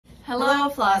Hello,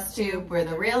 Flosstube. We're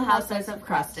the Real Housewives of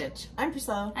Cross Stitch. I'm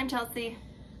Priscilla. I'm Chelsea.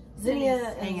 Zinnia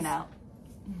is hanging out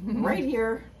right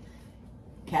here.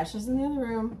 Cash is in the other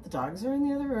room. The dogs are in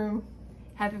the other room.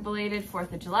 Happy belated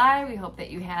 4th of July. We hope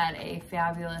that you had a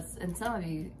fabulous, and some of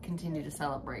you continue to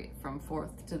celebrate from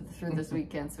 4th through this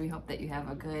weekend. So we hope that you have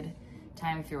a good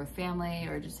time if you're with family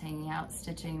or just hanging out,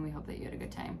 stitching. We hope that you had a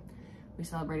good time. We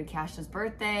celebrated Cash's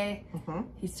birthday.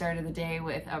 He started the day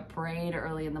with a parade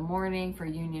early in the morning for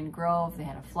Union Grove. They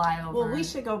had a flyover. Well, we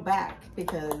should go back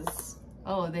because...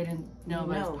 Oh, they didn't know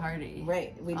about his party.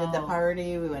 Right. We did the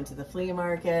party. We went to the flea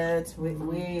market. We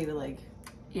like...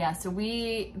 Yeah, so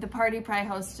the party probably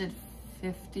hosted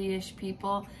 50-ish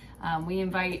people. We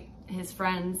invite his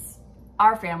friends,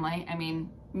 our family. I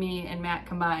mean, me and Matt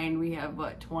combined, we have,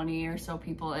 what, 20 or so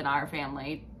people in our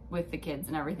family with the kids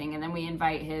and everything. And then we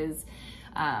invite his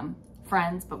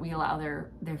friends, but we allow their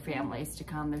families to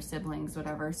come, their siblings,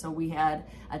 whatever. So we had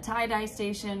a tie-dye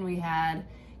station, we had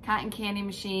cotton candy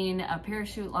machine, a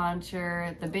parachute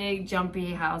launcher, the big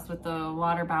jumpy house with the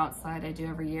water bounce slide I do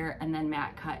every year, and then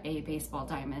Matt cut a baseball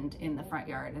diamond in the front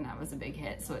yard, and that was a big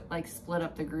hit. So it like split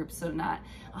up the group so not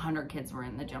 100 kids were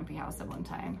in the jumpy house at one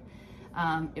time.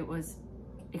 It was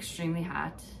extremely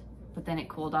hot, but then it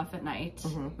cooled off at night.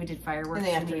 We did fireworks in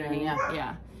the afternoon.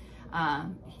 Yeah.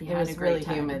 It was really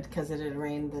humid because it had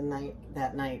rained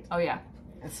that night. Oh yeah.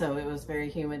 So it was very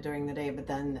humid during the day, but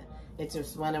then it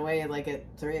just went away like at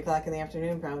 3 o'clock in the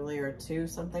afternoon, probably, or 2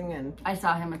 something. And I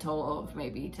saw him a total of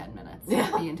maybe 10 minutes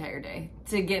the entire day.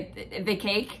 To get the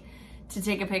cake, to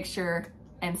take a picture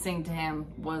and sing to him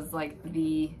was like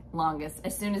the longest.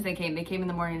 As soon as they came in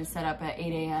the morning to set up at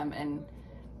 8 a.m. and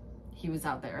he was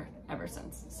out there ever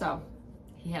since. So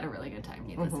he had a really good time,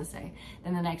 needless to say.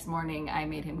 Then the next morning, I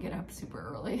made him get up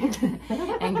super early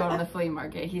and go to the flea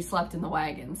market. He slept in the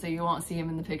wagon, so you won't see him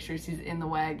in the pictures. He's in the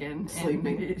wagon.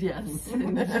 Sleeping. Yes.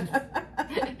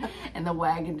 And the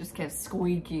wagon just kept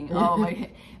squeaking. Oh my,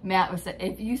 Matt was,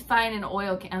 if you find an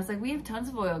oil can, I was like, we have tons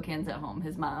of oil cans at home.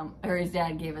 His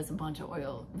dad gave us a bunch of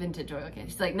vintage oil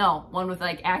cans. She's like, no, one with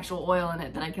like actual oil in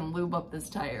it that I can lube up this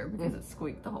tire because it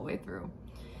squeaked the whole way through.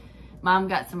 Mom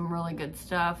got some really good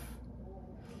stuff.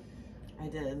 I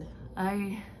did.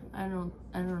 I don't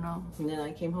know. And then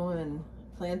I came home and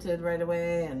planted right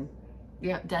away, and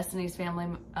yeah, Destiny's family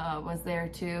was there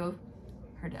too.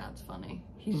 Her dad's funny.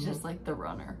 He's just like the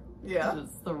runner. Yeah,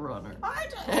 just the runner. I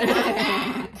just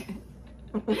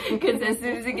because as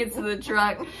soon as he gets to the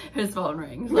truck, his phone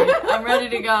rings. Like, I'm ready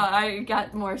to go. I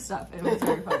got more stuff. It was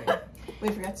very funny. We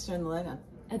forgot to turn the light on.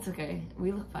 It's okay.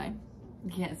 We look fine. You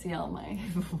can't see all my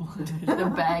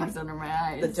the bags under my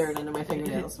eyes. The dirt under my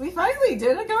fingernails. We finally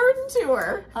did a garden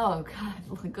tour. Oh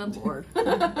God, good Lord.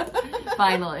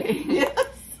 Finally. Yes.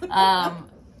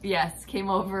 Yes, came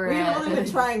over. We've only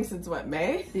been trying since what,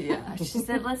 May? Yeah. She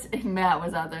said, Matt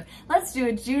was out there. Let's do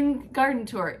a June garden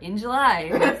tour in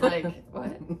July. And I was like,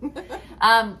 what?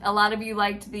 A lot of you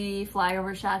liked the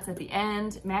flyover shots at the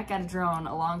end. Matt got a drone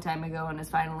a long time ago and is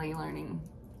finally learning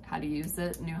how to use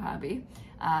it, new hobby.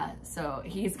 So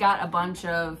he's got a bunch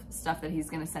of stuff that he's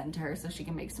going to send to her so she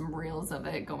can make some reels of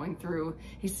it going through.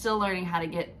 He's still learning how to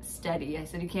get steady. I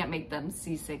said, you can't make them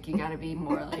seasick. You got to be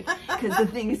more like, because the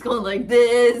thing is going like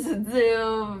this and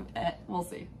zoom. We'll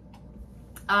see.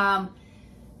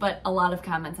 But a lot of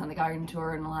comments on the garden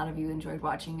tour and a lot of you enjoyed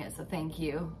watching it. So thank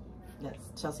you. Yes,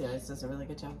 Chelsea always does a really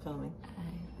good job filming.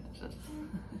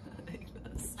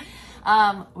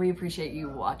 We appreciate you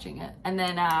watching it. And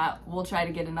then we'll try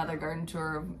to get another garden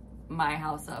tour of my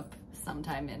house up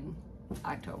sometime in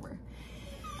October.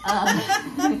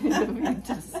 It'll be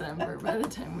December by the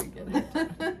time we get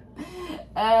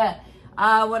it.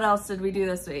 What else did we do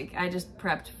this week? I just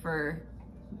prepped for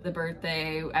the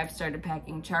birthday. I've started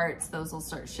packing charts. Those will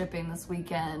start shipping this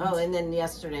weekend. Oh, and then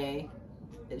yesterday,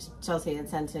 Chelsea had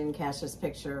sent in Cash's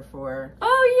picture for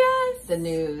the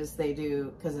news. They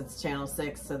do, because it's channel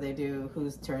 6, so they do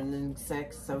Who's Turning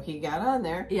 6, so he got on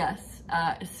there. Yes,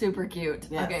 super cute.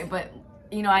 Yes. Okay, but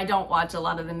you know, I don't watch a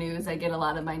lot of the news. I get a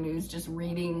lot of my news just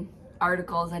reading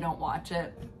articles. I don't watch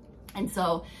it. And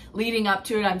so leading up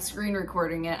to it, I'm screen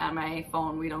recording it on my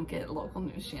phone. We don't get local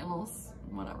news channels,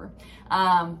 whatever.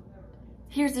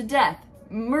 Here's a death,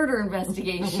 murder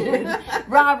investigation,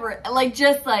 robbery,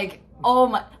 oh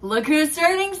my, look who's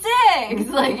turning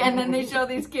 6! Like, and then they show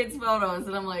these kids' photos,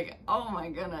 and I'm like, oh my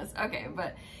goodness. Okay,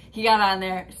 but he got on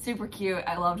there, super cute.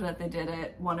 I loved that they did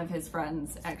it. One of his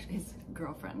friends, actually his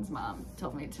girlfriend's mom,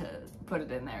 told me to put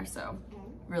it in there, so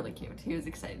really cute. He was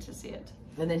excited to see it.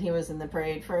 And then he was in the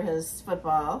parade for his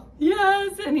football.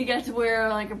 Yes, and he got to wear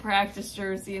like a practice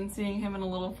jersey, and seeing him in a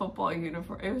little football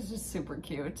uniform, it was just super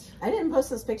cute. I didn't post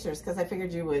those pictures because I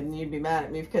figured you would, and you'd be mad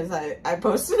at me because I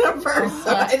posted them first,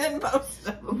 so I didn't post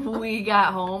them. We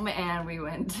got home and we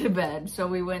went to bed. So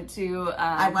we went to...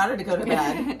 I wanted to go to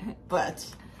bed, but...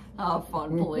 Oh,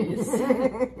 fun, please.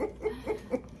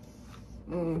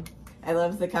 I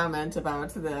love the comment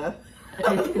about the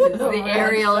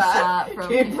aerial shot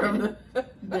from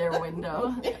their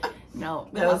window. Yeah. No,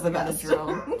 that was the best.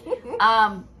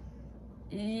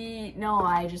 No,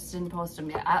 I just didn't post them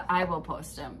yet. I will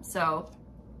post them. So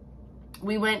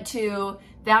we went to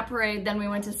that parade, then we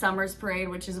went to Summer's parade,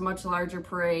 which is a much larger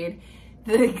parade.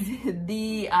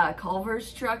 The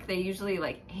Culver's truck, they usually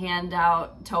like hand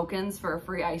out tokens for a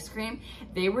free ice cream.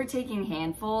 They were taking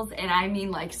handfuls, and I mean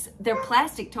like they're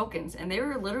plastic tokens, and they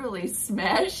were literally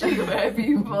smashing them at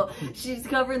people. She's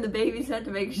covering the baby's head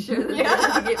to make sure that they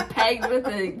didn't get pegged with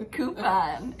a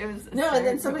coupon. It was no, and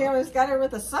then somebody always got her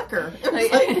with a sucker.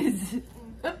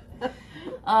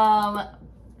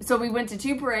 So we went to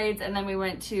 2 parades, and then we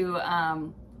went to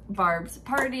Barb's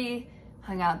party.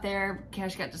 Hung out there.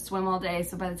 Cash got to swim all day,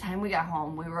 so by the time we got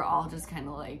home, we were all just kind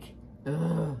of like,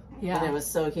 ugh. Yeah. And it was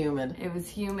so humid. It was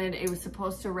humid. It was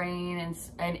supposed to rain,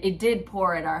 and it did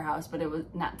pour at our house, but it was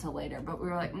not till later. But we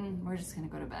were like, we're just gonna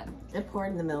go to bed. It poured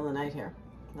in the middle of the night here,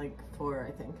 like 4,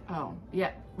 I think. Oh,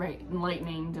 yeah, right. And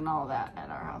lightninged and all that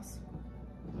at our house.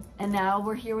 And now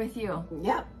we're here with you.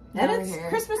 Yep. And it's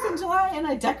Christmas in July, and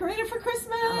I decorated for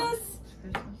Christmas. Oh.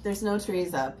 There's no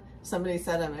trees up. Somebody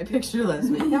said on my picture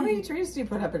last week, how many trees do you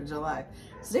put up in July?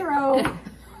 0.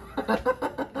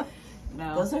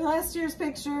 No. Those are last year's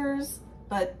pictures,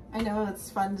 but I know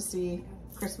it's fun to see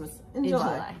Christmas in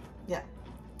July. Yeah.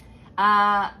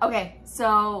 Okay,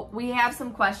 so we have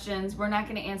some questions. We're not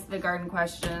going to answer the garden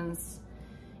questions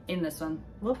in this one.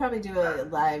 We'll probably do a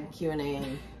live Q&A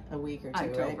in a week or 2,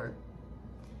 October.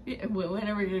 Right? Yeah, when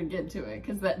are we going to get to it?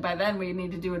 Because by then we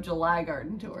need to do a July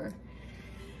garden tour.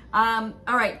 All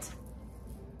right.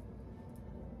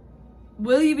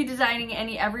 Will you be designing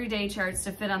any everyday charts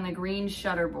to fit on the green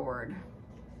shutter board?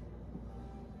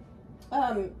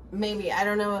 Maybe. I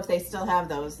don't know if they still have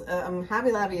those.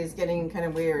 Hobby Lobby is getting kind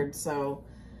of weird, so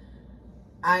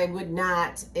I would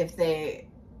not if they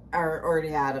are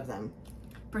already out of them.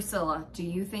 Priscilla, do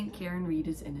you think Karen Reed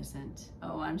is innocent?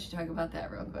 Oh, why don't you talk about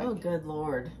that real quick? Oh, good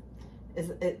Lord.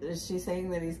 Is she saying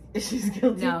that she's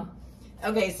guilty? No.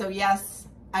 Okay, so yes,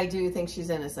 I do think she's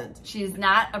innocent. She's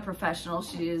not a professional.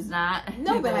 She is not.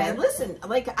 No, but I listen.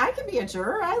 Like, I could be a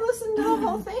juror. I listened to the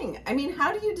whole thing. I mean,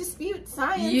 how do you dispute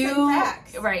science and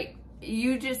facts? Right.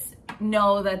 You just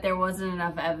know that there wasn't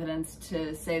enough evidence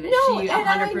to say that she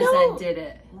 100% did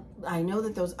it. I know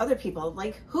that those other people,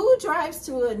 like, who drives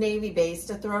to a Navy base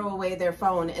to throw away their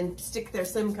phone and stick their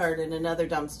SIM card in another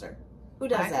dumpster? Who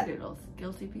does that?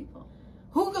 Guilty people.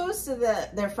 Who goes to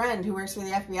their friend who works for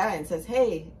the FBI and says,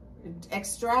 hey,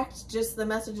 extract just the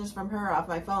messages from her off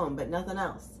my phone, but nothing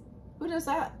else? Who does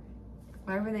that?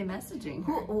 Why were they messaging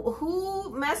her? Who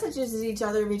messages each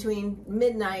other between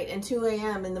midnight and 2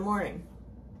 a.m. in the morning?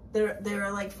 There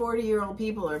are like 40-year-old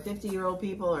people or 50-year-old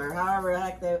people or however the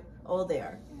heck old they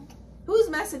are. Who's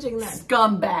messaging them?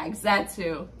 Scumbags, that's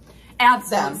who.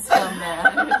 Absolute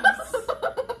scumbags.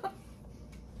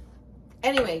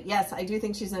 Anyway, yes, I do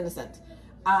think she's innocent.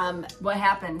 What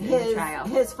happened in the trial?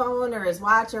 His phone or his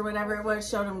watch or whatever it was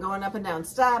showed him going up and down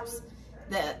steps.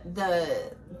 The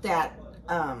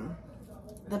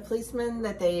policeman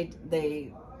that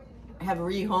they have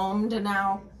rehomed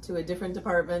now to a different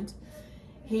department.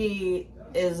 He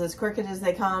is as crooked as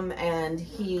they come, and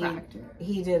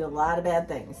he did a lot of bad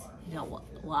things. He did a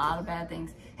lot of bad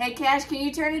things. Hey, Cash, can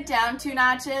you turn it down 2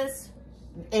 notches?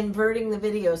 Inverting the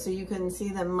video so you couldn't see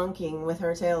them monkeying with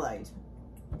her taillight.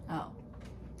 Oh.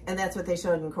 And that's what they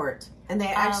showed in court. And they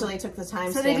actually took the timestamp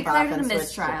off. So they declared it a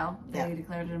mistrial. They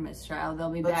declared it a mistrial. They'll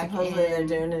be back in. Supposedly they're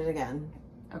doing it again.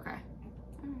 Okay.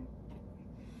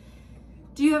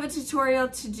 Do you have a tutorial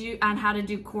to do on how to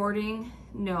do cording?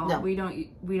 No. we don't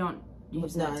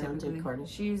use that. I don't do cording.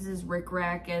 She uses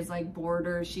rickrack as like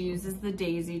border. She uses the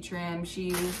daisy trim. She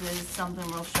uses something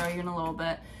we'll show you in a little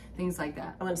bit. Things like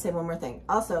that. I want to say one more thing.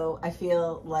 Also, I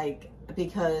feel like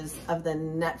because of the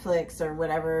Netflix or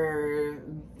whatever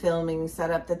filming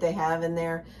setup that they have in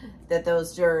there, that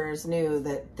those jurors knew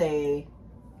that they...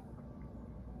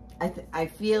 I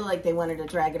feel like they wanted to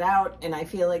drag it out, and I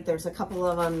feel like there's a couple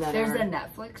of them that There's a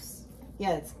Netflix?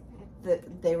 Yeah,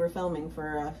 they were filming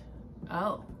for...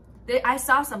 Oh. I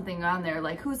saw something on there,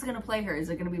 like, who's going to play her? Is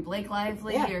it going to be Blake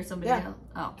Lively or somebody else?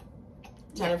 Oh.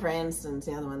 Jennifer Aniston's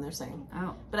the other one they're saying.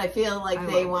 Oh. But I feel like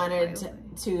they wanted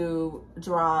to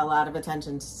draw a lot of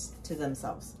attention to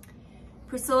themselves.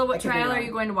 Priscilla, what trial are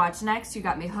you going to watch next? You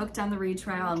got me hooked on the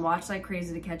retrial and watched like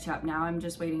crazy to catch up. Now I'm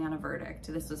just waiting on a verdict.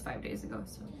 This was 5 days ago.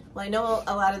 So. Well, I know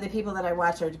a lot of the people that I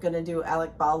watch are going to do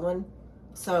Alec Baldwin.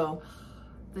 So.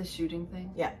 The shooting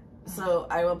thing? Yeah. So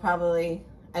I will probably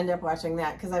end up watching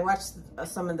that because I watched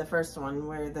some of the first one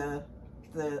where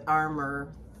the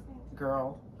armor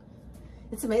girl.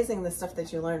 It's amazing the stuff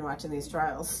that you learn watching these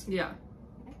trials. Yeah.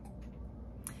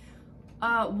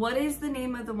 What is the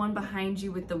name of the one behind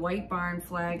you with the white barn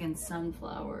flag and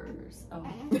sunflowers?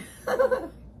 Oh.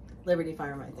 Liberty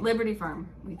Farm, I think. Liberty Farm,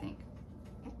 we think.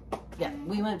 Yeah,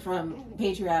 we went from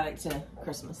patriotic to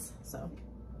Christmas, so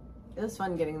it was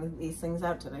fun getting these things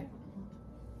out today.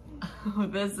 Oh,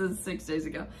 this is 6 days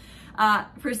ago.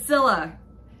 Priscilla,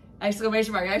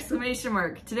 exclamation mark, exclamation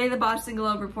mark. Today the Boston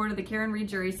Globe reported the Karen Reed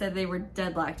jury said they were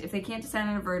deadlocked. If they can't decide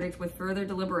on a verdict with further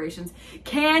deliberations,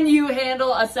 can you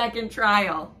handle a second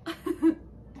trial? I'm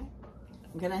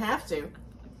gonna have to.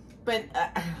 But,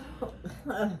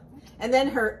 and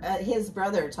then his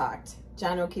brother talked.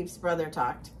 John O'Keefe's brother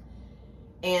talked.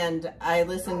 And I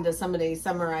listened to somebody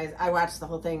summarize, I watched the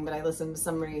whole thing, but I listened to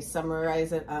somebody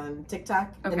summarize it on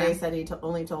TikTok. Okay. And they said he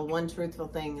only told one truthful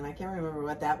thing, and I can't remember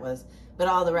what that was. But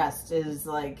all the rest is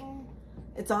like,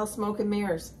 it's all smoke and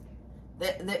mirrors.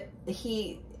 The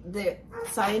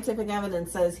scientific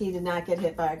evidence says he did not get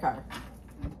hit by a car.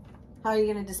 How are you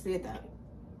going to dispute that?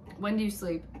 When do you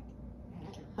sleep?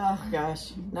 Oh,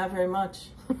 gosh, not very much.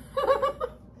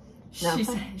 No.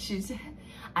 She said,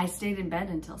 I stayed in bed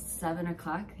until 7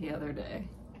 o'clock the other day.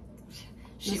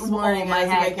 This morning I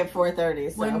was awake at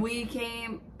 4:30. So. When we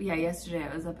came, yesterday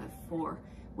I was up at 4.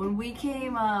 When we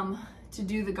came to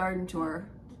do the garden tour,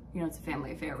 you know, it's a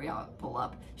family affair, we all pull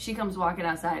up. She comes walking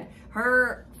outside.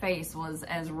 Her face was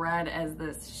as red as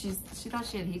this. She thought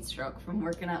she had heat stroke from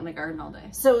working out in the garden all day.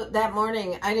 So that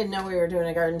morning, I didn't know we were doing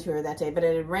a garden tour that day, but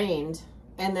it had rained,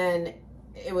 and then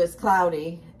it was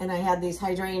cloudy, and I had these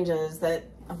hydrangeas that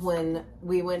when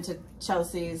we went to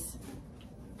Chelsea's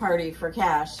party for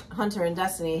cash, Hunter and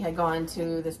Destiny had gone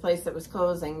to this place that was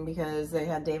closing because they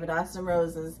had David Austin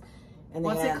roses. And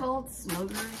what's it called?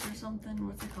 Smokers or something?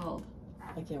 What's it called?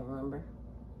 I can't remember.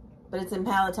 But it's in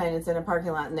Palatine. It's in a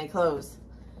parking lot, and they close.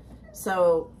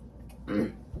 So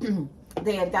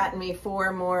they had gotten me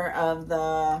 4 more of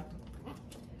the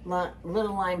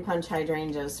little lime punch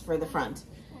hydrangeas for the front.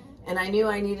 And I knew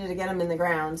I needed to get them in the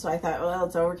ground, so I thought, well,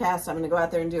 it's overcast. I'm going to go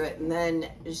out there and do it. And then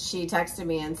she texted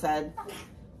me and said,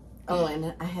 oh,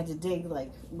 and I had to dig,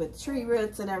 like, with tree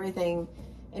roots and everything.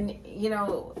 And, you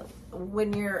know,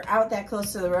 when you're out that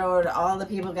close to the road, all the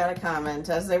people got to comment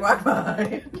as they walk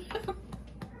by.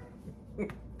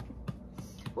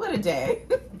 What a day.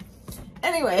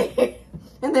 Anyway,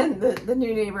 and then the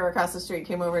new neighbor across the street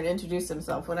came over and introduced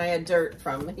himself when I had dirt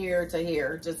from here to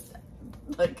here, just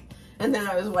like... And then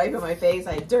I was wiping my face.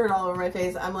 I had dirt all over my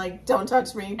face. I'm like, don't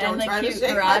touch me. Don't try to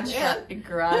shake my hand.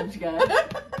 Garage guy.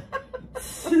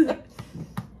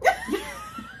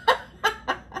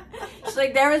 She's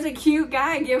like, there was a cute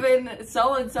guy giving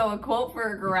so-and-so a quote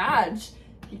for a garage.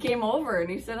 He came over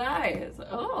and he said hi. It's like,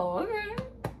 oh, okay.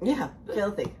 Yeah,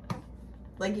 filthy.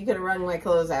 Like you could have wrung my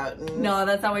clothes out. And... No,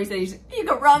 that's not what you said. You said, you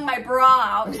could wrung my bra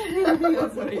out.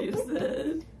 That's what you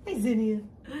said. Hey, Zinnia.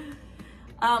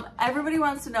 Everybody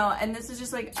wants to know, and this is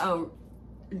just like a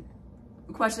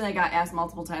question that got asked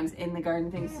multiple times in the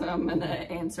garden thing, so I'm gonna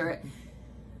answer it.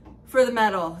 For the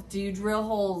metal, do you drill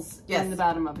holes in the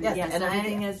bottom of it? Yes, and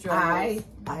everything is drill holes.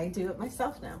 I do it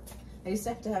myself now. I used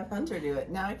to have Hunter do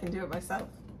it. Now I can do it myself.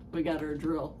 We got her a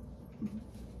drill.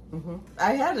 Mm-hmm.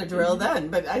 I had a drill then,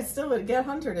 but I still would get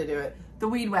Hunter to do it. The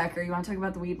weed whacker. You want to talk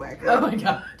about the weed whacker? Oh my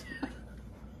God.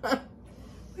 What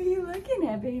are you looking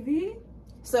at, baby?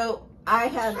 So I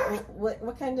had,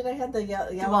 what kind did I have? The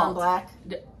yellow and black?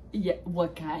 Yeah,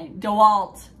 what kind?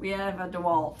 DeWalt. We have a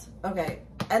DeWalt. Okay.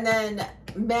 And then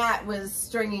Matt was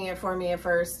stringing it for me at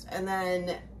first, and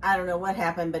then I don't know what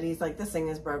happened, but he's like, this thing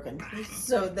is broken.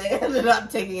 So they ended up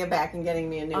taking it back and getting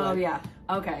me a new one. Oh, yeah.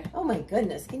 Okay. Oh, my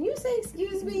goodness. Can you say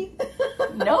excuse me?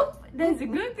 Nope. That's a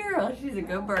good girl. She's a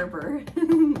good burper.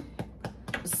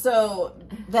 So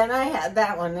then I had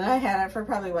that one, and I had it for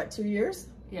probably, what, 2 years?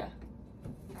 Yeah.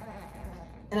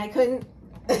 And I couldn't,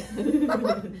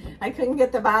 I couldn't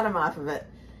get the bottom off of it.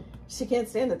 She can't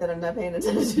stand it that I'm not paying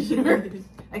attention to her.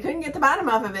 I couldn't get the bottom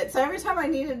off of it. So every time I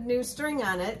needed new string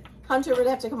on it, Hunter would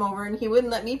have to come over and he wouldn't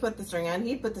let me put the string on.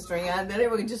 He'd put the string on, then it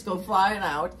would just go flying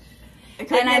out.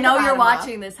 And I know you're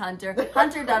watching this, Hunter.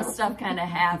 Hunter does stuff kind of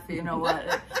half, you know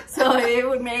what? So it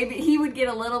would he would get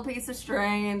a little piece of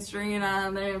string and string it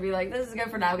on there and be like, this is good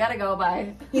for now. Gotta go,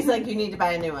 bye. He's like, you need to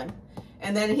buy a new one.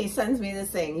 And then he sends me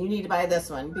this thing. You need to buy this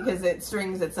one because it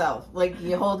strings itself. Like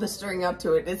you hold the string up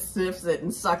to it, it sniffs it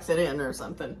and sucks it in or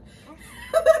something.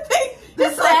 The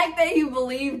fact that you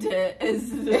believed it is...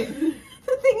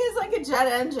 The thing is like a jet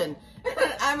engine.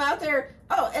 I'm out there.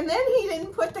 Oh, and then he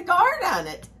didn't put the guard on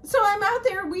it. So I'm out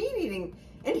there weed eating.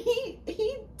 And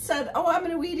he said, oh, I'm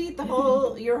going to weed eat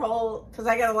your whole, because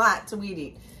I got a lot to weed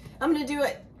eat. I'm going to do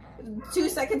it. 2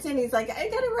 seconds in, he's like, I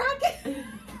got a rocket.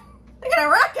 I got a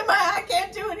rock in my eye. I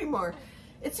can't do it anymore.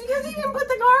 It's because he didn't put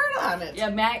the guard on it. Yeah,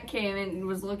 Matt came in and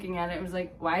was looking at it and was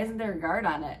like, why isn't there a guard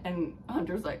on it? And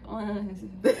Hunter's like,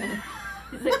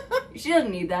 he's like, she doesn't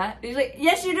need that. He's like,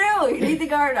 yes, you do. You need the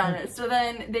guard on it. So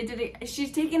then they did it.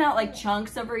 She's taking out like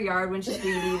chunks of her yard when she's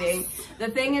weed eating. The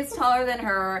thing is taller than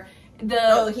her.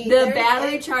 The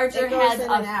battery charger has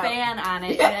a fan on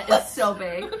it, and it is so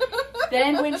big.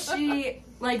 Then when she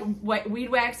like weed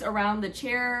whacks around the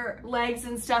chair legs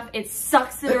and stuff, it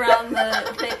sucks it around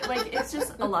the thing. Like it's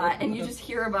just a lot, and you just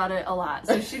hear about it a lot.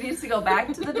 So she needs to go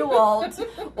back to the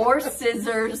DeWalt or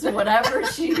scissors, whatever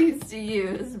she needs to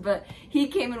use. But he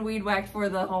came and weed whacked for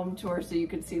the home tour, so you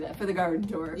could see that for the garden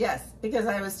tour. Yes, because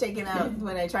I was taking out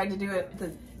when I tried to do it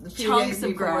the few chunks days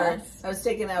of before, grass. I was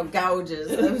taking out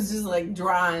gouges. I was just like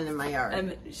drawing in my yard.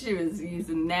 And she was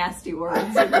using nasty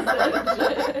words.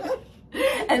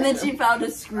 And then she found a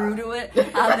screw to it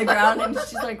on the ground and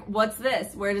she's like, what's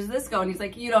this? Where does this go? And he's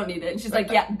like, you don't need it. And she's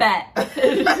like, yeah, bet.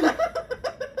 It's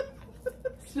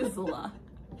just a lot.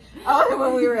 Oh,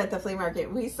 when we were at the flea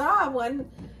market, we saw one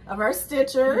of our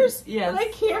stitchers. Yes. And I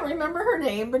can't remember her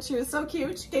name, but she was so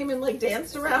cute. She came and like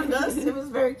danced around us. It was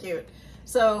very cute.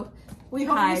 So we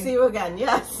hope we see you again.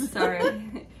 Yes.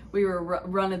 Sorry. We were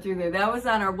running through there. That was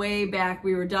on our way back.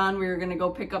 We were done. We were going to go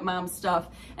pick up Mom's stuff.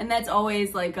 And that's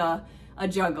always like a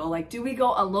juggle. Like, do we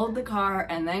go unload the car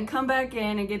and then come back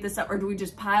in and get this up? Or do we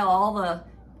just pile all the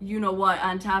you-know-what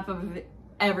on top of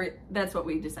that's what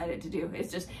we decided to do.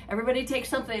 It's just everybody takes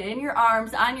something in your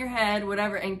arms, on your head,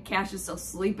 whatever, and Cash is still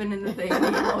sleeping in the thing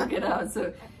and you won't get out.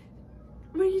 So,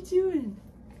 what are you doing?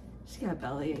 She's got a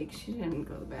bellyache. She didn't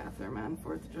go to the bathroom on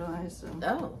 4th of July, so.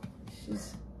 Oh.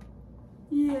 She's...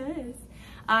 Yes.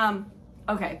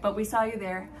 Okay, but we saw you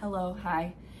there. Hello,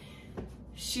 hi.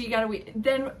 She got a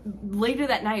then later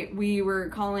that night we were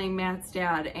calling Matt's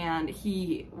dad and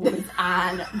he was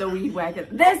on the weed whacker.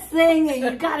 This thing,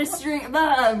 you gotta string.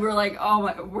 We're like, oh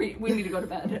my, we need to go to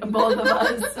bed. Both of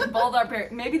us, both our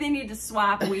parents. Maybe they need to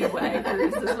swap weed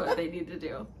whackers. This is what they need to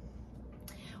do.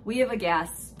 We have a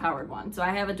gas powered one, so I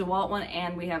have a DeWalt one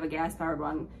and we have a gas powered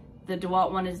one. The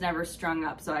DeWalt one is never strung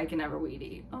up, so I can never weed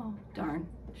eat. Oh, darn.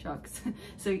 Shucks.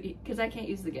 So, because I can't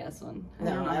use the gas one. I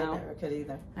don't know how. Never could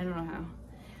either. I don't know how.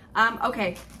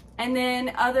 Okay. And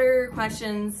then other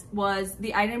questions was,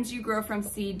 the items you grow from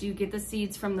seed, do you get the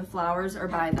seeds from the flowers or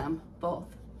buy them?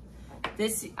 Both.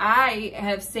 I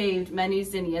have saved many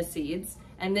zinnia seeds,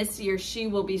 and this year she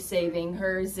will be saving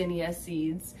her zinnia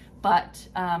seeds, but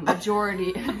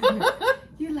majority...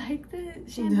 You like the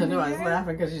chandelier? No, I was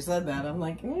laughing because you said that. I'm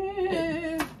like,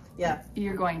 eh. Yeah.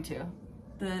 You're going to.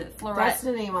 The floret.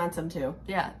 Destiny wants them too.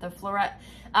 Yeah, the floret.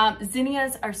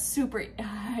 Zinnias are super.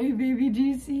 Hi, baby. Do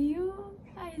you see you?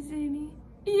 Hi, Zinni.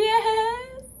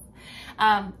 Yes.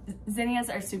 Zinnias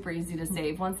are super easy to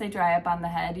save. Once they dry up on the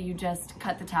head, you just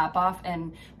cut the top off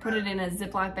and put it in a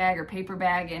Ziploc bag or paper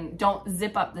bag, and don't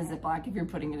zip up the Ziploc if you're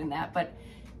putting it in that. But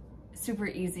super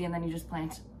easy, and then you just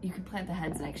plant. You can plant the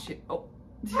heads next year. Oh.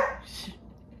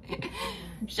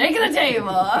 Shaking the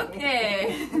table.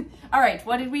 Okay. All right.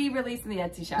 What did we release in the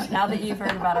Etsy shop now that you've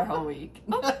heard about our whole week?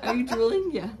 Oh, are you drooling?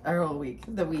 Yeah. Our whole week.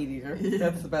 The weed eater.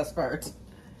 That's the best part.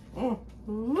 Mm.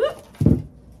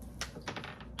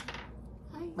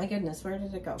 My goodness, where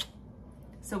did it go?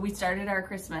 So we started our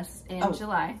Christmas in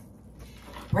July.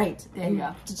 Right. There you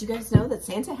go. Did you guys know that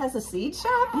Santa has a seed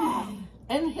shop?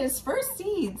 And his first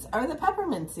seeds are the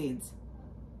peppermint seeds.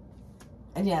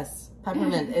 And yes,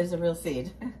 peppermint is a real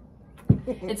seed.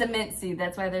 It's a mint seed.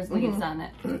 That's why there's leaves on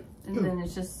it. And then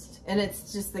it's just... And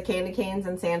it's just the candy canes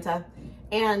and Santa.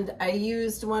 And I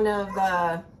used one of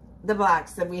the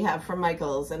blocks that we have from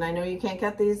Michael's. And I know you can't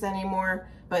get these anymore,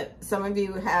 but some of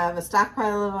you have a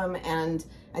stockpile of them. And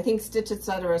I think Stitch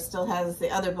Etc. still has the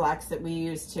other blocks that we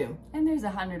use too. And there's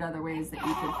 100 other ways that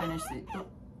you could finish it.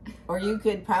 Or you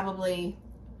could probably...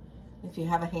 If you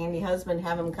have a handy husband,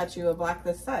 have him cut you a block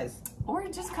this size. Or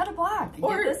just cut a block.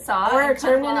 Or, get the saw or and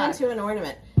turn cut it into an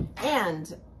ornament.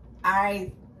 And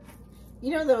you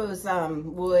know those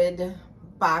wood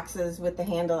boxes with the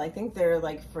handle. I think they're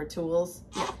like for tools.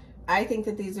 Yeah. I think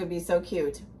that these would be so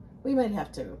cute. We might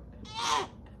have to.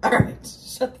 All right,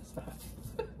 shut this off.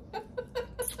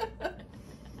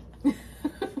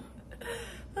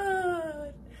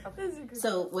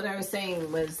 So what I was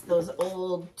saying was those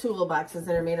old toolboxes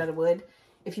that are made out of wood,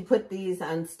 if you put these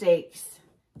on stakes,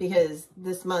 because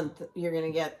this month you're going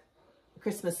to get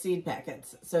Christmas seed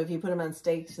packets. So if you put them on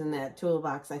stakes in that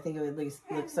toolbox, I think it would at least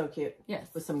look so cute. Yes.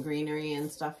 With some greenery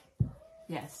and stuff.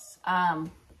 Yes.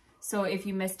 So if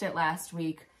you missed it last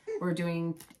week, we're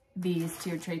doing these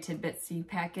Tiered Tray Tidbit seed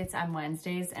packets on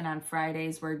Wednesdays, and on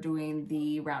Fridays we're doing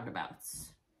the roundabouts.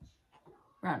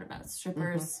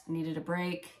 Strippers needed a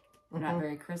break. They're not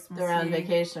very Christmassy. They're on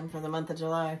vacation for the month of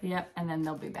July. Yep, and then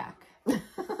they'll be back.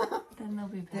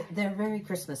 They're very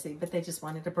Christmassy, but they just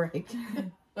wanted a break.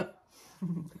 Let's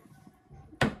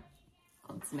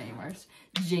name ours.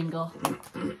 Jingle.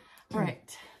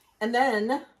 Right. And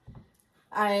then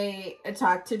I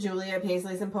talked to Julia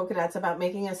Paisleys and Polka Dots about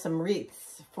making us some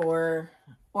wreaths for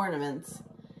ornaments.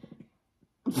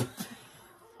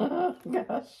 Oh,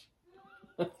 gosh.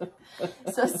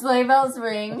 So sleigh bells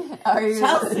ring. Are you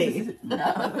Chelsea? No,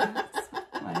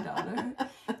 my daughter.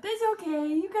 That's okay.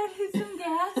 You got some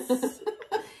gas.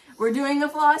 We're doing a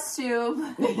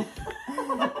Flosstube.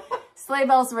 Sleigh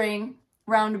bells ring.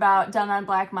 Roundabout done on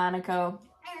black Monaco.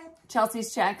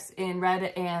 Chelsea's checks in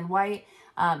red and white.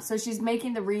 So she's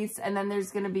making the wreaths, and then there's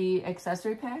going to be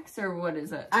accessory packs, or what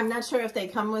is it? I'm not sure if they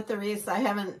come with the wreaths. I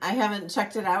haven't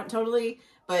checked it out totally.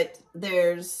 But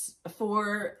there's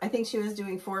 4, I think she was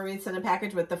doing 4 wreaths in a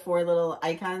package with the 4 little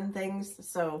icon things.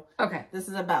 So okay, this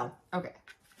is a bell. Okay.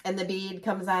 And the bead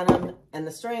comes on them and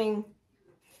the string.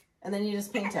 And then you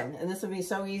just paint them. And this would be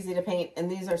so easy to paint. And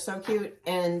these are so cute.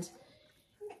 And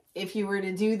if you were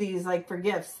to do these like for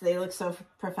gifts, they look so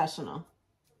professional.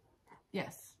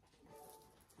 Yes.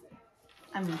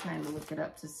 I'm trying to look it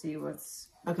up to see what's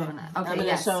okay. going on. Okay, I'm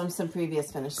going to show them some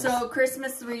previous finishes. So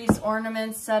Christmas wreaths,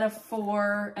 ornaments, set of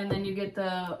 4, and then you get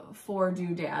the 4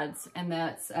 doodads, and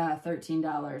that's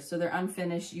 $13. So they're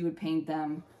unfinished. You would paint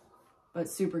them, but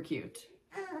super cute.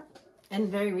 And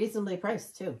very reasonably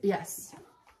priced too. Yes.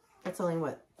 That's only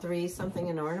what, $3 something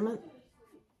an ornament?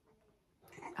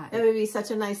 It would be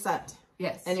such a nice set.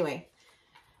 Yes. Anyway,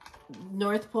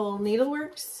 North Pole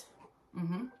Needleworks.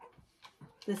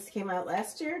 This came out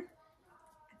last year.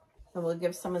 So we'll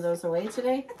give some of those away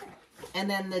today. And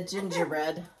then the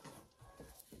gingerbread.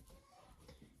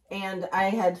 And I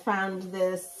had found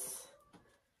this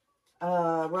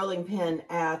rolling pin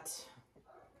at,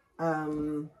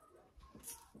 it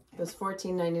was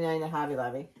 $14.99 at Hobby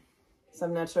Lobby. So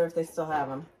I'm not sure if they still have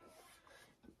them.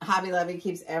 Hobby Lobby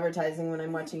keeps advertising when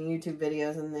I'm watching YouTube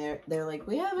videos, and they're like,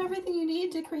 we have everything you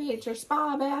need to create your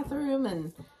spa bathroom.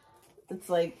 And it's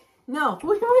like, no,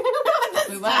 we don't want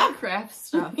this want craft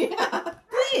stuff. Yeah,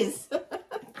 please.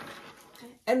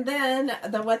 And then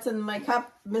the What's in My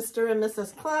Cup, Mr. and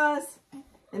Mrs. Claus.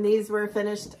 And these were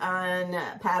finished on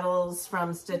paddles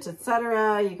from Stitch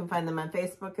Etc. You can find them on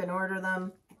Facebook and order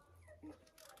them.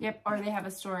 Yep, or they have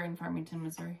a store in Farmington,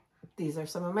 Missouri. These are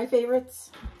some of my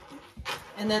favorites.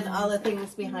 And then all the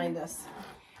things behind us.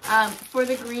 For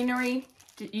the greenery,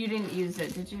 you didn't use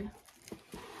it, did you?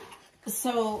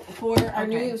 So for our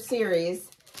new series,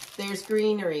 there's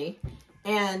greenery.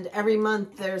 And every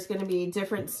month there's going to be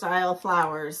different style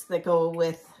flowers that go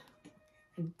with.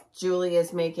 Julie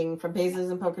is making, from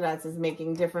Paisleys and Polka Dots, is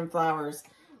making different flowers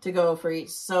to go for each.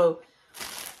 So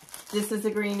this is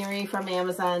the greenery from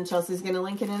Amazon. Chelsea's going to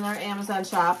link it in our Amazon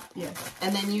shop. Yes.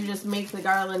 And then you just make the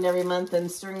garland every month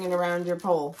and string it around your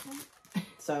pole.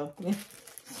 So, yeah.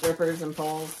 Strippers and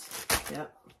poles.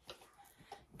 Yep.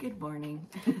 Good morning.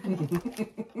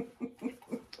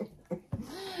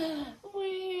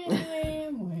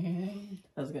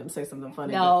 I was going to say something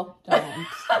funny. No, don't.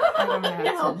 I'm going to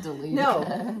have to delete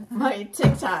it. My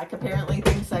TikTok apparently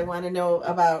thinks I want to know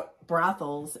about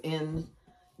brothels in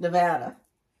Nevada.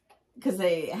 Because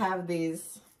they have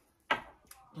these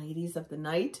ladies of the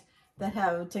night that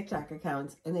have TikTok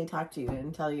accounts, and they talk to you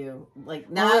and tell you, like,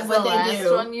 not what they do. The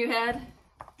last one you had?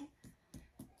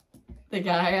 The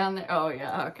guy on there? Oh,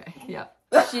 yeah, okay, yeah.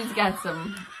 She's got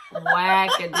some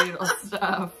wackadoodle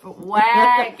stuff.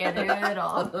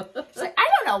 Wackadoodle. She's like, I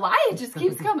don't know why it just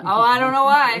keeps coming. Oh, I don't know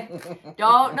why.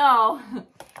 Don't know.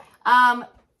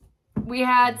 We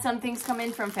had some things come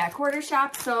in from Fat Quarter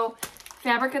Shop, so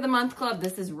Fabric of the Month Club.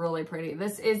 This is really pretty.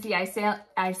 This is the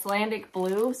Icelandic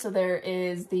blue. So there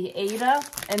is the Ada,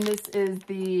 and this is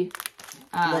the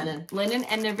linen,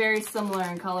 and they're very similar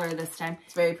in color this time.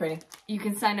 It's very pretty. You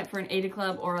can sign up for an Ada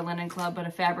club or a linen club, but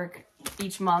a fabric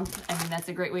each month. I mean, that's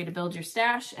a great way to build your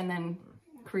stash. And then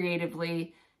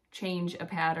creatively change a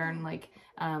pattern. Like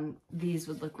these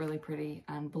would look really pretty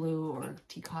on blue, or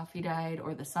tea coffee dyed,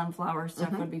 or the sunflower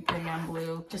stuff would be pretty on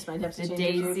blue. Just might have to the change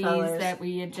daisies that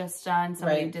we had just done,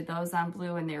 somebody did those on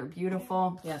blue and they were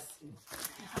beautiful. Yes.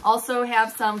 Also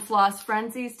have some floss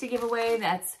frenzies to give away.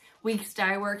 That's Weeks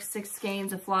Dye Works, 6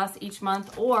 skeins of floss each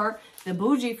month, or the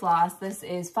bougie floss. This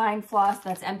is fine floss.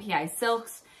 That's MPI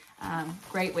Silks.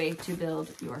 Great way to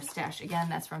build your stash. Again,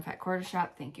 that's from Fat Quarter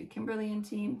Shop. Thank you, Kimberly and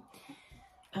team.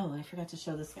 Oh, I forgot to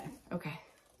show this guy. Okay.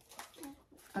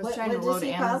 I was trying to load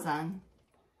Amazon.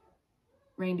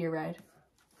 Reindeer ride.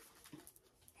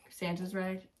 Santa's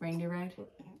ride. Reindeer ride.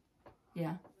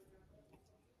 Yeah.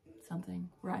 Something.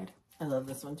 Ride. I love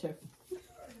this one too.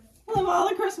 I love all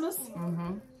of Christmas.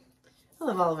 Mm-hmm. I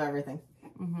love all of everything.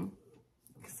 Mm-hmm.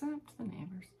 Except the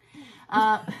neighbors.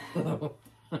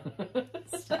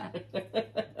 Stop.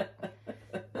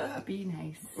 Be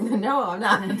nice. No, I'm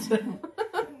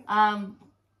not.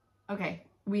 Okay.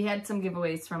 We had some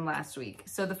giveaways from last week.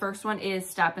 So the first one is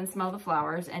Stop and Smell the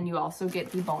Flowers, and you also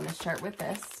get the bonus chart with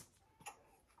this.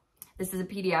 This is a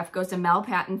PDF. Goes to Mel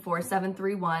Patton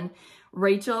 4731,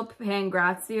 Rachel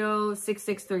Pangrazio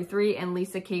 6633, and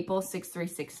Lisa Capel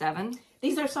 6367.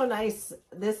 These are so nice,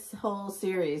 this whole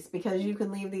series, because you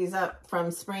can leave these up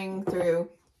from spring through,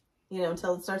 you know,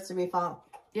 until it starts to be fall.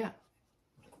 Yeah.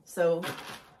 So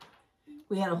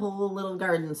we had a whole little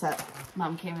garden set.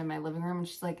 Mom came in my living room and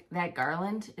she's like, that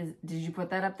garland, did you put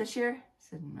that up this year? I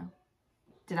said, no.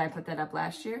 Did I put that up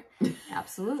last year?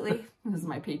 Absolutely. This is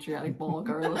my patriotic bowl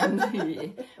garland.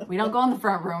 We don't go in the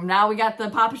front room. Now we got the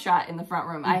Papa Shot in the front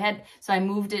room. So I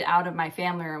moved it out of my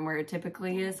family room where it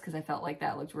typically is, because I felt like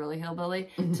that looked really hillbilly,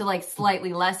 to like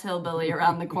slightly less hillbilly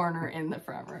around the corner in the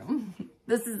front room.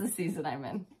 This is the season I'm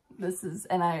in.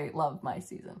 And I love my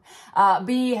season.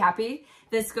 Be happy.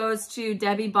 This goes to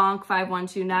Debbie Bonk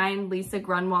 5129, Lisa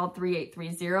Grunwald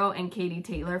 3830, and Katie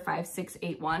Taylor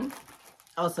 5681.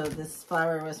 Also, this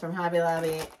flower was from Hobby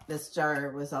Lobby. This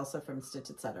jar was also from Stitch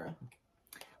Etc.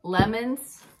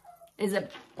 Lemons is a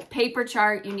paper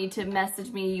chart. You need to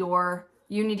message me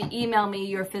you need to email me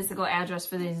your physical address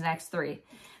for these next 3.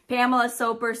 Pamela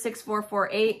Soper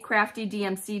 6448, Crafty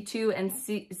DMC 2, and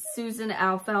Susan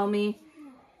Alfelmi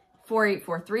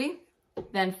 4843.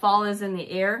 Then Fall is in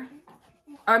the Air.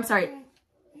 Oh, I'm sorry.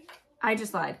 I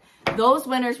just lied. Those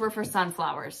winners were for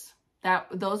sunflowers.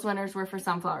 Those winners were for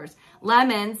sunflowers.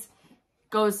 Lemons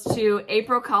goes to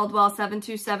April Caldwell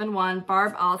 7271,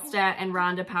 Barb Alstat, and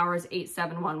Rhonda Powers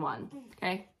 8711.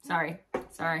 Okay? Sorry.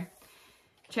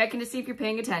 Checking to see if you're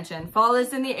paying attention. Fall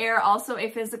is in the Air, also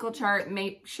a physical chart.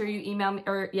 Make sure you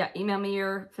email me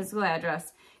your physical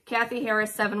address. Kathy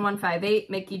Harris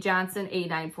 7158, Mickey Johnson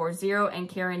 8940, and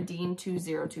Karen Dean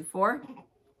 2024.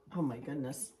 Oh my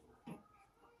goodness.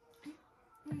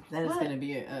 That is going to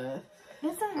be a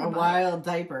wild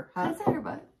diaper. Huh? That's not her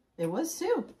butt. It was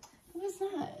too. It was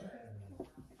not.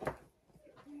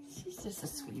 She's just a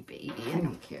sweet baby. I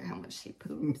don't care how much she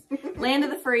poops. Land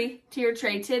of the Free, Tier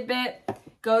Tray Tidbit,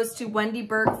 goes to Wendy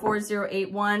Burke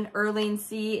 4081, Erlene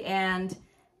C, and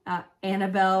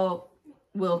Annabelle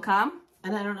Wilcom.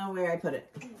 And I don't know where I put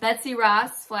it. Betsy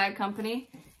Ross, Flag Company,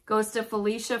 goes to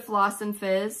Felicia Floss and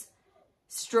Fizz,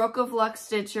 Stroke of Luck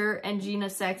Stitcher, and Gina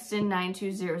Sexton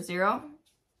 9200.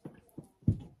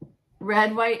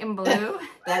 Red, White, and Blue.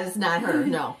 That is not her,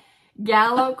 no.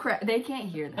 Gallo Crafts. They can't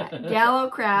hear that. Gallo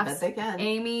Crafts. But they can.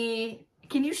 Amy.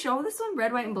 Can you show this one?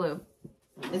 Red, White, and Blue.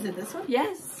 Is it this one?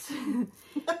 Yes.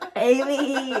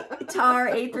 Amy Tar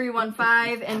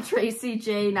 8315 and Tracy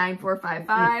J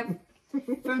 9455.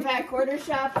 From Fat Quarter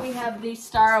Shop, we have the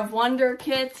Star of Wonder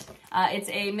kit. It's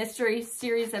a mystery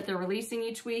series that they're releasing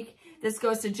each week. This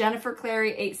goes to Jennifer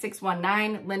Clary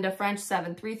 8619, Linda French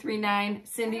 7339,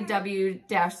 Cindy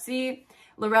W-C,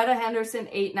 Loretta Henderson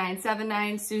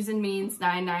 8979, Susan Means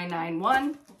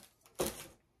 9991.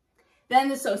 Then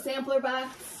the Sew Sampler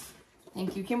box.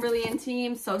 Thank you, Kimberly and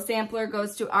team. Sew Sampler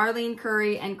goes to Arlene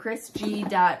Curry and Chris G.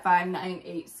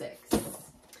 5986.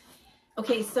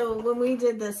 Okay, so when we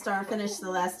did the star finish the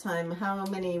last time, how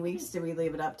many weeks did we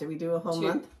leave it up? Did we do a whole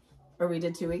month? Or we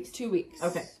did 2 weeks? 2 weeks.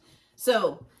 Okay.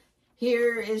 So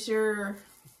here is your,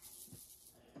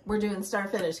 we're doing star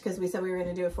finish because we said we were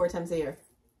going to do it 4 times a year.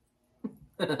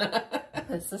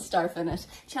 That's the star finish.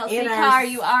 Chelsea Carr,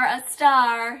 you are a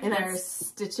star. In our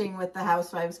Stitching with the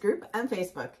Housewives group on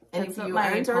Facebook. And if you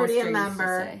aren't already a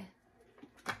member,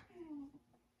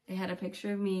 they had a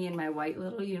picture of me in my white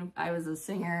little uniform. I was a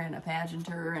singer and a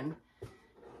pageanter, and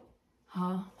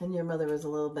and your mother was a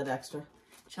little bit extra.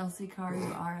 Chelsea Carr,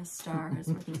 you are a star, is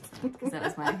what she said, because that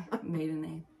was my maiden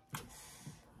name.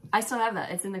 I still have that.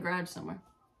 It's in the garage somewhere.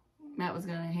 Matt was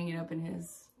gonna hang it up in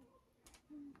his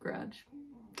garage.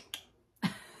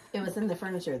 It was in the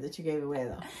furniture that you gave away,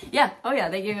 though. Yeah. Oh, yeah.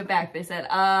 They gave it back. They said,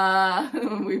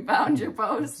 we found your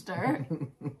poster.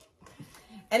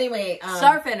 Anyway.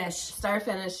 Star Finish. Star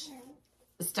Finish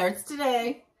starts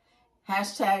today.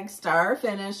 Hashtag Star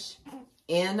Finish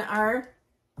in our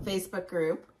Facebook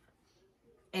group.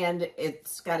 And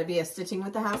it's got to be a stitching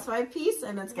with the housewife piece,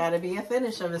 and it's got to be a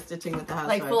finish of a stitching with the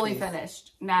housewife like fully piece.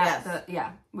 Finished. Not yes.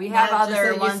 yeah. We have Not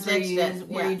other ones where yes.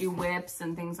 you do whips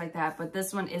and things like that, but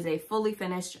this one is a fully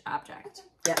finished object.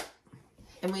 Yep.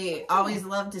 And we always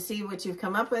love to see what you've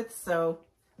come up with, so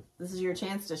this is your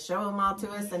chance to show them all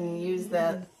to us and use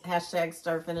that hashtag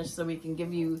Star Finish so we can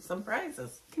give you some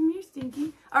prizes. Come here,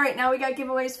 Stinky. All right, now we got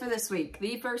giveaways for this week.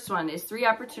 The first one is 3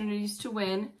 opportunities to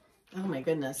win. Oh my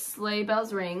goodness. Sleigh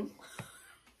bells ring.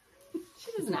 She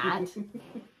does not.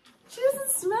 She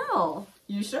doesn't smell.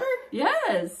 You sure?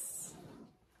 Yes.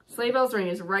 Sleigh bells ring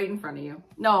is right in front of you.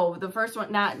 No, the first one,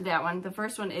 not that one. The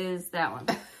first one is that one.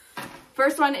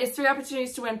 First one is 3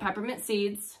 opportunities to win peppermint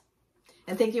seeds.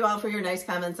 And thank you all for your nice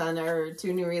comments on our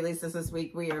 2 new releases this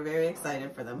week. We are very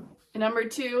excited for them. And number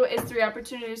 2 is 3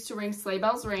 opportunities to ring sleigh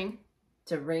bells ring.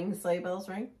 To ring sleigh bells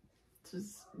ring?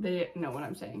 Just, they know what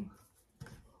I'm saying.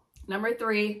 Number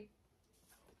 3,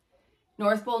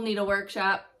 North Pole Needle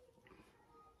Workshop.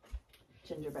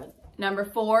 Gingerbread. Number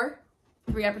 4,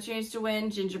 3 opportunities to win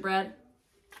gingerbread.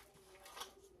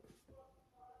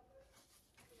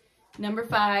 Number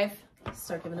 5.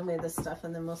 Start giving away this stuff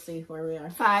and then we'll see where we are.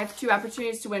 5, 2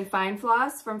 opportunities to win fine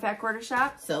floss from Fat Quarter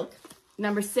Shop. Silk.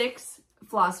 Number 6,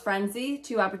 Floss Frenzy,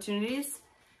 2 opportunities.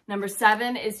 Number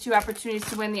 7 is 2 opportunities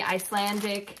to win the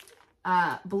Icelandic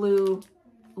blue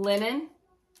linen.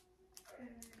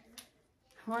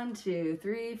 1, 2,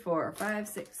 3, 4, 5,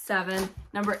 6, 7.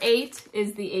 Number 8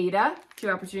 is the Ada. 2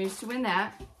 opportunities to win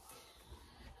that.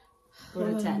 Go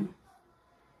to 10.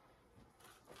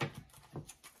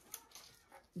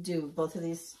 Do both of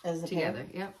these as a Together,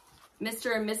 pair. yep.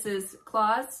 Mr. and Mrs.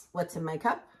 Claus. What's in my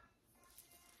cup?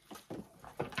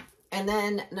 And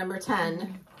then number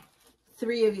 10,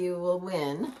 3 of you will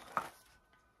win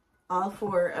all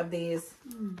 4 of these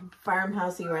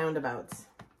farmhousey roundabouts.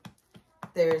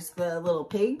 There's the little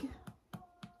pig,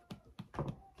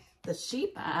 the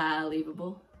sheep,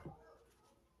 Unbelievable.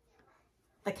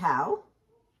 the cow,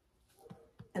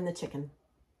 and the chicken.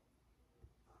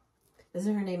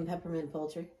 Isn't her name Peppermint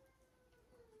Poultry?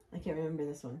 I can't remember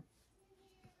this one.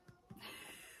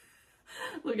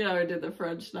 Look at how I did the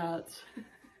French knots.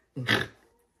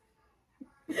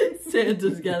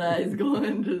 Santa's got eyes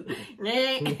going just...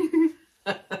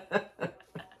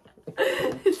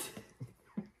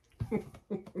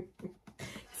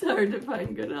 It's hard to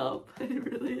find good help. It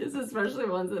really is, especially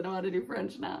ones that know how to do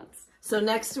French knots. So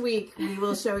next week, we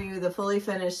will show you the fully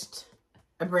finished,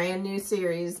 a brand new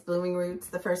series, Blooming Roots,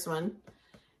 the first one.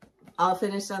 All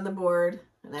finished on the board,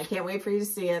 and I can't wait for you to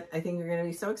see it. I think you're going to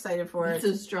be so excited for it. It's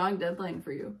a strong deadline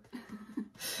for you.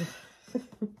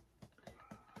 At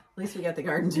least we got the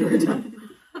garden tour done.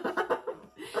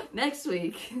 Next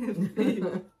week.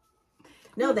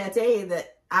 No, that day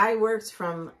that I worked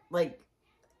from like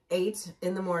 8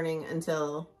 in the morning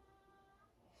until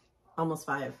almost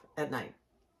 5 at night.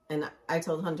 And I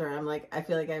told Hunter, I'm like, I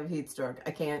feel like I have heat stroke.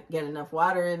 I can't get enough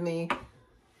water in me.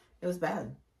 It was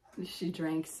bad. She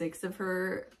drank 6 of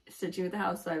her Stitching with the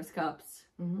Housewives cups.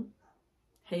 Mm-hmm.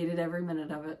 Hated every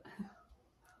minute of it.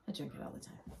 I drink it all the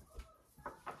time.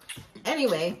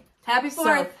 Anyway. Happy 4th.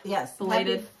 So, yes.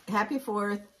 Belated. Happy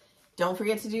 4th. Don't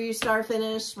forget to do your star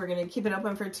finish. We're going to keep it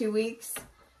open for 2 weeks.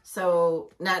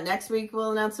 So not next week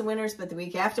we'll announce the winners, but the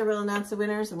week after we'll announce the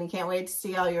winners. And we can't wait to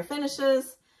see all your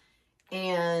finishes.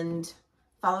 And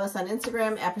follow us on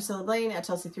Instagram at Priscilla Blaine, at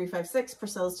Chelsea356,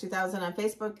 Priscilla's 2000 on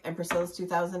Facebook, and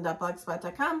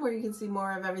Priscilla's2000.blogspot.com, where you can see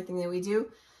more of everything that we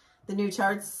do. The new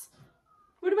charts.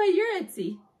 What about your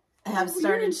Etsy? Have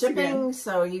started shipping,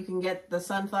 so you can get the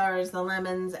sunflowers, the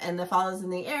lemons, and the fall is in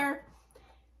the air.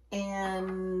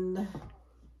 And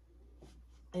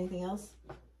anything else?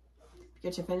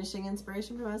 Get your finishing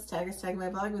inspiration from us. Tag us, tag my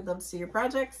blog. We'd love to see your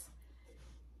projects.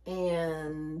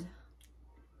 And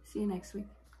see you next week.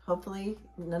 Hopefully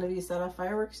none of you set off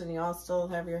fireworks and you all still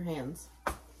have your hands.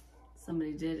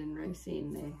 Somebody did in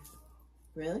Racine. They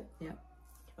Really? Yeah.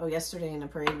 Oh, yesterday in a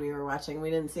parade we were watching. We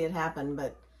didn't see it happen,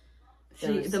 but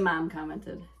the mom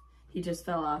commented. He just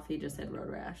fell off. He just had road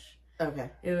rash. Okay.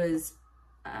 It was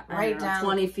right down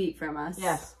 20 feet from us.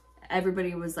 Yes.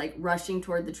 Everybody was like rushing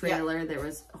toward the trailer. Yeah. There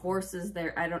was horses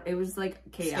there. it was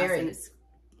like chaos. Scary. And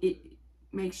it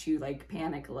makes you like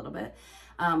panic a little bit.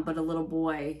 But a little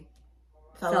boy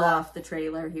fell off the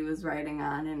trailer he was riding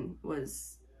on and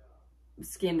was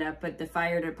skinned up, but the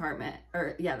fire department,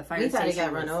 or yeah, the fire station. We thought he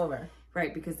got run over.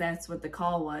 Right, because that's what the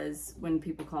call was when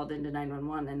people called into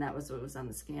 911, and that was what was on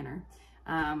the scanner.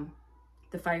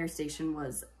 The fire station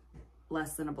was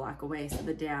less than a block away, so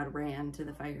the dad ran to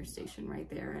the fire station right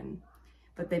there,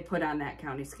 but they put on that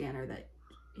county scanner that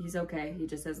he's okay. He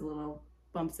just has a little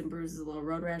bumps and bruises, a little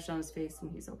road rash on his face, and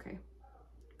he's okay.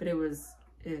 But it was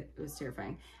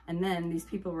terrifying. And then these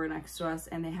people were next to us,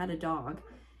 and they had a dog,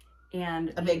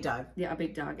 and a big dog. Yeah, a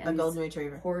big dog. And a golden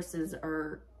retriever. Horses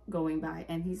are going by,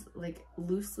 and he's like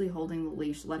loosely holding the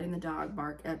leash, letting the dog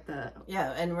bark at the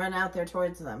and run out there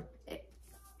towards them.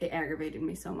 It aggravated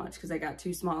me so much because I got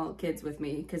 2 small kids with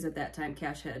me, because at that time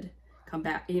Cash had come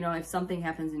back. You know, if something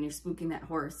happens and you're spooking that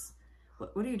horse,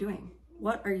 what are you doing?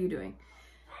 What are you doing?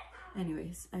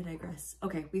 Anyways, I digress.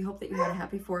 Okay, we hope that you had a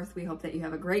happy 4th. We hope that you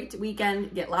have a great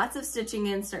weekend. Get lots of stitching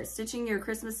in. Start stitching your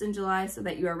Christmas in July so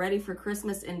that you are ready for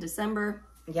Christmas in December.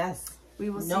 Yes. We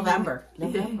will see November.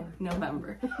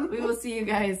 November. We will see you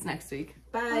guys next week.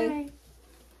 Bye. Bye.